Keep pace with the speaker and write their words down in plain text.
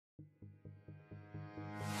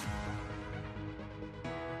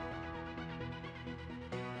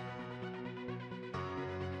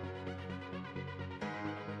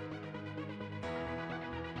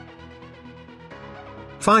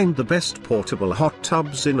Find the best portable hot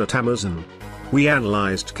tubs at Amazon. We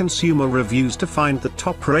analyzed consumer reviews to find the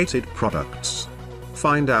top-rated products.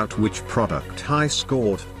 Find out which product high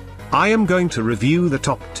scored. I am going to review the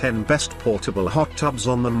top 10 best portable hot tubs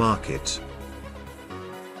on the market.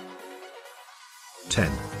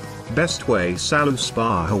 10. Best Way Salon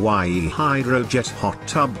Spa Hawaii Hydrojet Hot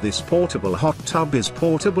Tub. This portable hot tub is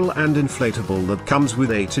portable and inflatable that comes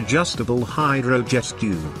with 8 adjustable hydrojet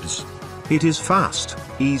tubes. It is fast,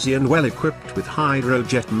 easy and well equipped with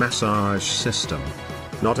hydrojet massage system.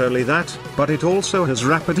 Not only that, but it also has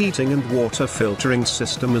rapid heating and water filtering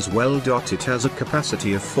system as well. It has a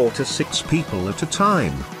capacity of 4 to 6 people at a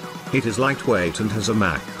time. It is lightweight and has a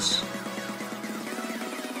max.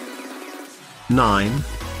 9.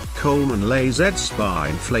 Coleman LaZ Spa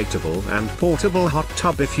Inflatable and Portable Hot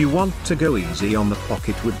Tub. If you want to go easy on the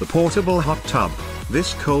pocket with the portable hot tub,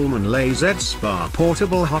 this Coleman LaZ Spa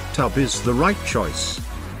Portable Hot Tub is the right choice.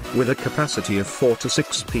 With a capacity of 4 to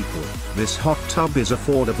 6 people, this hot tub is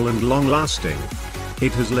affordable and long-lasting.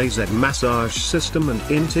 It has laser massage system and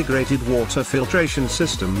integrated water filtration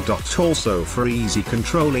system. Also for easy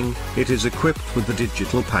controlling, it is equipped with the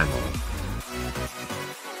digital panel.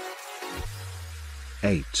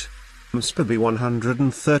 8. MSPB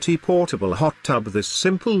 130 Portable Hot Tub. This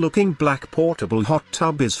simple-looking black portable hot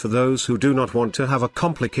tub is for those who do not want to have a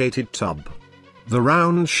complicated tub. The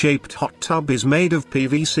round-shaped hot tub is made of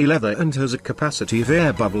PVC leather and has a capacity of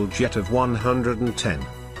air bubble jet of 110.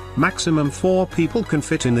 Maximum 4 people can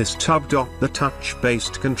fit in this tub. The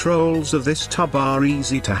touch-based controls of this tub are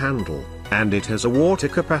easy to handle, and it has a water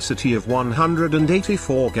capacity of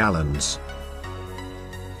 184 gallons.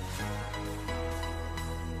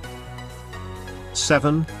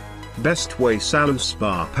 7. Best Way Salon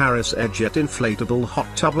Spa Paris Jet Inflatable Hot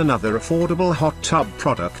Tub. Another affordable hot tub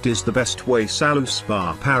product is the Best Way Salon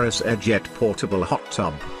Spa Paris Jet Portable Hot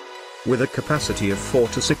Tub. With a capacity of 4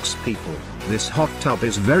 to 6 people, this hot tub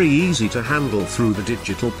is very easy to handle through the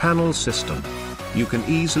digital panel system. You can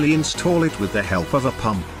easily install it with the help of a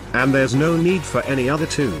pump, and there's no need for any other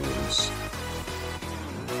tools.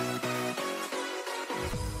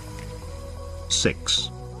 6.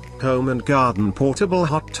 Home & Garden Portable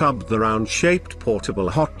Hot Tub. The round-shaped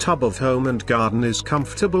portable hot tub of Home & Garden is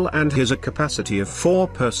comfortable and has a capacity of 4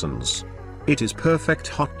 persons. It is perfect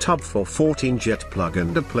hot tub for 14 jet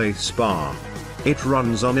plug-and-play spa. It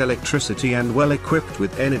runs on electricity and well equipped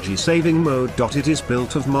with energy-saving mode. It is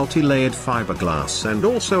built of multi-layered fiberglass and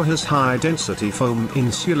also has high-density foam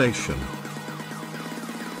insulation.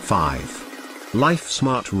 5.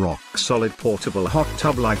 LifeSmart Rock Solid Portable Hot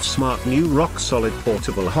Tub. LifeSmart New Rock Solid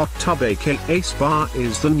Portable Hot Tub aka Spa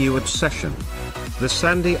is the new obsession. The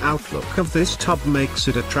sandy outlook of this tub makes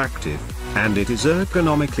it attractive, and it is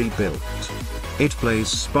ergonomically built. It plays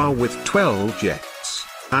spa with 12 jets,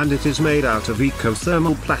 and it is made out of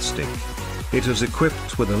ecothermal plastic. It is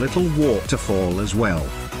equipped with a little waterfall as well.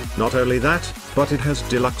 Not only that, but it has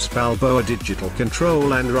deluxe Balboa digital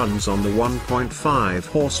control and runs on the 1.5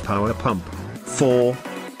 horsepower pump. 4.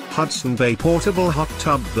 Hudson Bay Portable Hot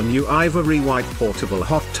Tub. The new Ivory White Portable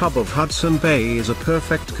Hot Tub of Hudson Bay is a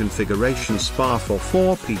perfect configuration spa for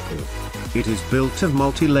 4 people. It is built of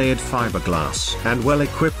multi-layered fiberglass and well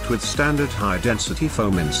equipped with standard high-density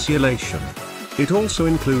foam insulation. It also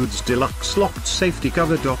includes deluxe locked safety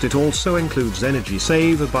cover. It also includes energy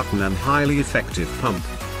saver button and highly effective pump.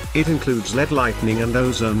 It includes LED lighting and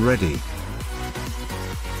ozone ready.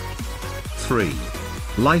 3.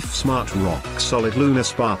 LifeSmart Rock Solid Luna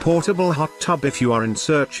Spa Portable Hot Tub. If you are in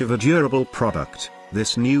search of a durable product,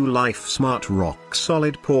 this new LifeSmart Rock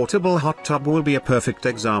Solid Portable Hot Tub will be a perfect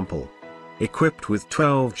example. Equipped with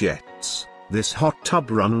 12 jets, this hot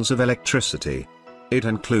tub runs of electricity. It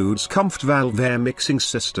includes ComfortValve air mixing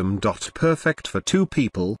system. Perfect for 2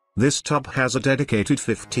 people, this tub has a dedicated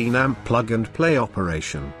 15 amp plug-and-play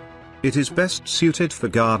operation. It is best suited for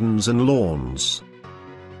gardens and lawns.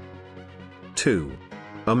 2.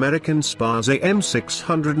 American Spa's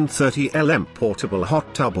AM630LM Portable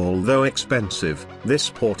Hot Tub. Although expensive,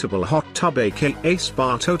 this portable hot tub aka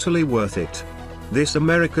Spa totally worth it. This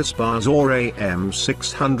American Spa's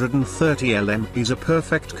AM630LM is a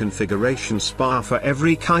perfect configuration spa for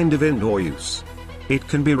every kind of indoor use. It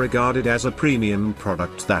can be regarded as a premium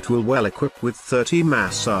product that will well equipped with 30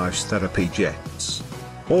 massage therapy jets.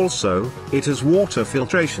 Also, it has water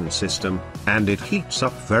filtration system, and it heats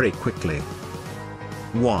up very quickly.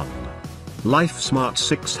 1. LifeSmart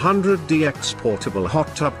 600DX Portable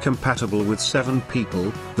Hot Tub. Compatible with 7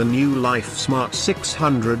 people, the new LifeSmart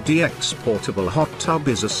 600DX Portable Hot Tub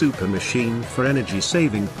is a super machine for energy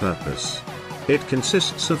saving purpose. It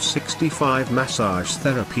consists of 65 massage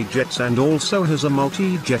therapy jets and also has a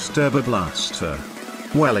multi-jet turbo blaster.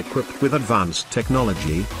 Well equipped with advanced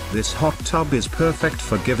technology, this hot tub is perfect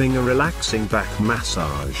for giving a relaxing back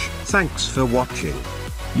massage. Thanks for watching.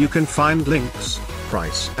 You can find links,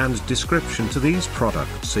 price and description to these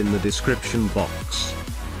products in the description box.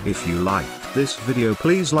 If you liked this video,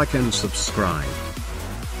 please like and subscribe.